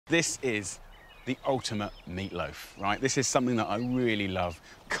This is the ultimate meatloaf, right? This is something that I really love.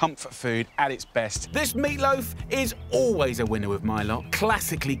 Comfort food at its best. This meatloaf is always a winner with my lot.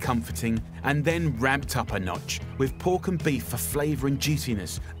 Classically comforting and then ramped up a notch with pork and beef for flavour and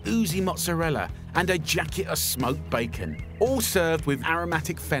juiciness, oozy mozzarella and a jacket of smoked bacon. All served with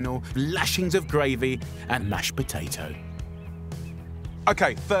aromatic fennel, lashings of gravy and mashed potato.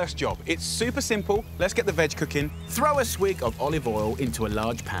 Okay, first job. It's super simple. Let's get the veg cooking. Throw a swig of olive oil into a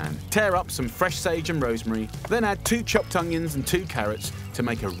large pan. Tear up some fresh sage and rosemary, then add 2 chopped onions and 2 carrots to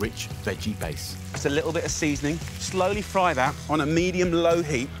make a rich veggie base. Just a little bit of seasoning. Slowly fry that on a medium-low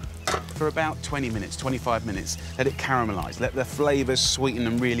heat for about 20 minutes, 25 minutes. Let it caramelise, let the flavours sweeten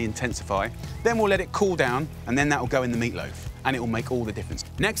and really intensify. Then we'll let it cool down, and then that will go in the meatloaf, and it will make all the difference.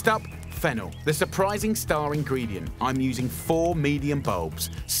 Next up, fennel, the surprising star ingredient. I'm using 4 medium bulbs,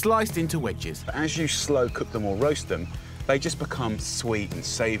 sliced into wedges. As you slow cook them or roast them, they just become sweet and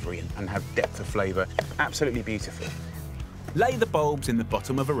savoury and have depth of flavour. Absolutely beautiful. Lay the bulbs in the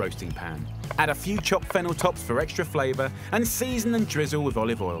bottom of a roasting pan. Add a few chopped fennel tops for extra flavour and season and drizzle with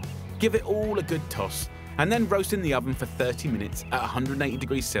olive oil. Give it all a good toss and then roast in the oven for 30 minutes at 180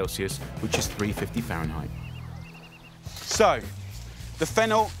 degrees Celsius, which is 350 Fahrenheit. So, the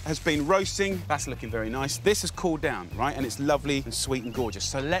fennel has been roasting. That's looking very nice. This has cooled down, right? And it's lovely and sweet and gorgeous.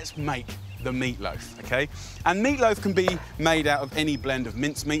 So let's make the meatloaf, okay? And meatloaf can be made out of any blend of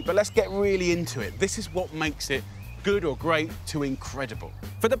mincemeat, but let's get really into it. This is what makes it good or great to incredible.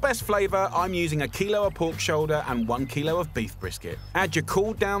 For the best flavour, I'm using 1 kilo of pork shoulder and 1 kilo of beef brisket. Add your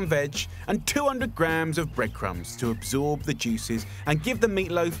cooled down veg and 200 grams of breadcrumbs to absorb the juices and give the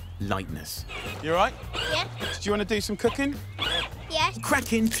meatloaf lightness. You all right? Yeah. Do you want to do some cooking? Yes.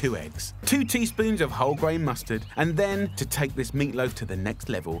 Crack in 2 eggs, 2 teaspoons of whole grain mustard, and then, to take this meatloaf to the next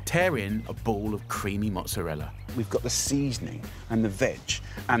level, tear in a ball of creamy mozzarella. We've got the seasoning and the veg,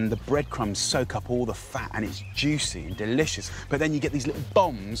 and the breadcrumbs soak up all the fat, and it's juicy and delicious. But then you get these little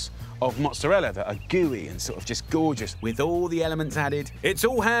bombs of mozzarella that are gooey and sort of just gorgeous. With all the elements added, it's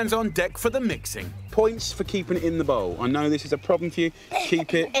all hands on deck for the mixing. Points for keeping it in the bowl. I know this is a problem for you.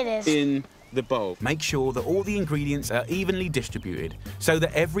 Keep it, in the bowl. Make sure that all the ingredients are evenly distributed so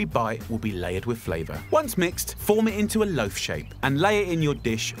that every bite will be layered with flavour. Once mixed, form it into a loaf shape and lay it in your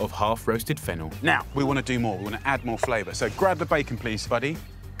dish of half-roasted fennel. Now, we want to do more. We want to add more flavour. So grab the bacon, please, buddy.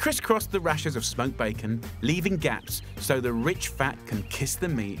 Crisscross the rashers of smoked bacon, leaving gaps so the rich fat can kiss the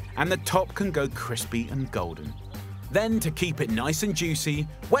meat and the top can go crispy and golden. Then, to keep it nice and juicy,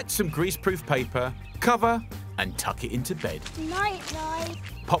 wet some greaseproof paper, cover and tuck it into bed. Night-night.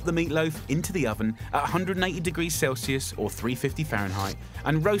 Pop the meatloaf into the oven at 180 degrees Celsius or 350 Fahrenheit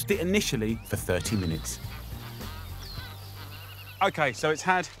and roast it initially for 30 minutes. OK, so it's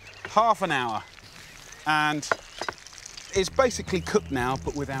had half an hour and it's basically cooked now,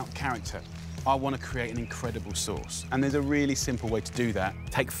 but without character. I want to create an incredible sauce, and there's a really simple way to do that.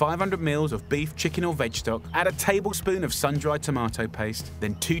 Take 500 ml of beef, chicken or veg stock, add a tablespoon of sun-dried tomato paste,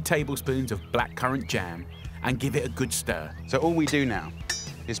 then 2 tablespoons of blackcurrant jam, and give it a good stir. So all we do now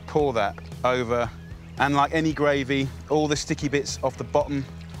is pour that over, and like any gravy, all the sticky bits off the bottom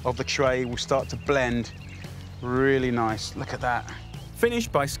of the tray will start to blend. Really nice, look at that. Finish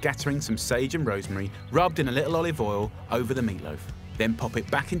by scattering some sage and rosemary, rubbed in a little olive oil over the meatloaf. Then pop it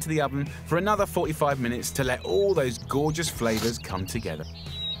back into the oven for another 45 minutes to let all those gorgeous flavours come together.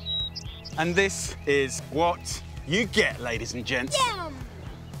 And this is what you get, ladies and gents. Yum.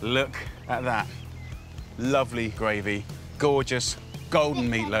 Look at that. Lovely gravy, gorgeous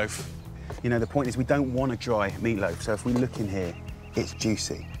golden meatloaf. You know, the point is we don't want a dry meatloaf, so if we look in here, it's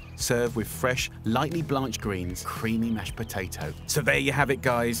juicy. Served with fresh, lightly blanched greens, creamy mashed potato. So there you have it,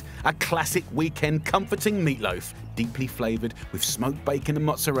 guys. A classic weekend comforting meatloaf, deeply flavoured with smoked bacon and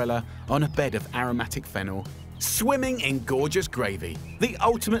mozzarella on a bed of aromatic fennel, swimming in gorgeous gravy. The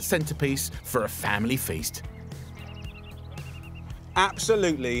ultimate centrepiece for a family feast.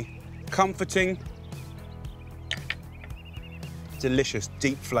 Absolutely comforting, delicious,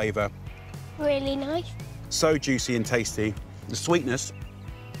 deep flavour. Really nice. So juicy and tasty. The sweetness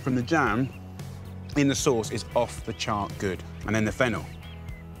from the jam in the sauce is off the chart good. And then the fennel.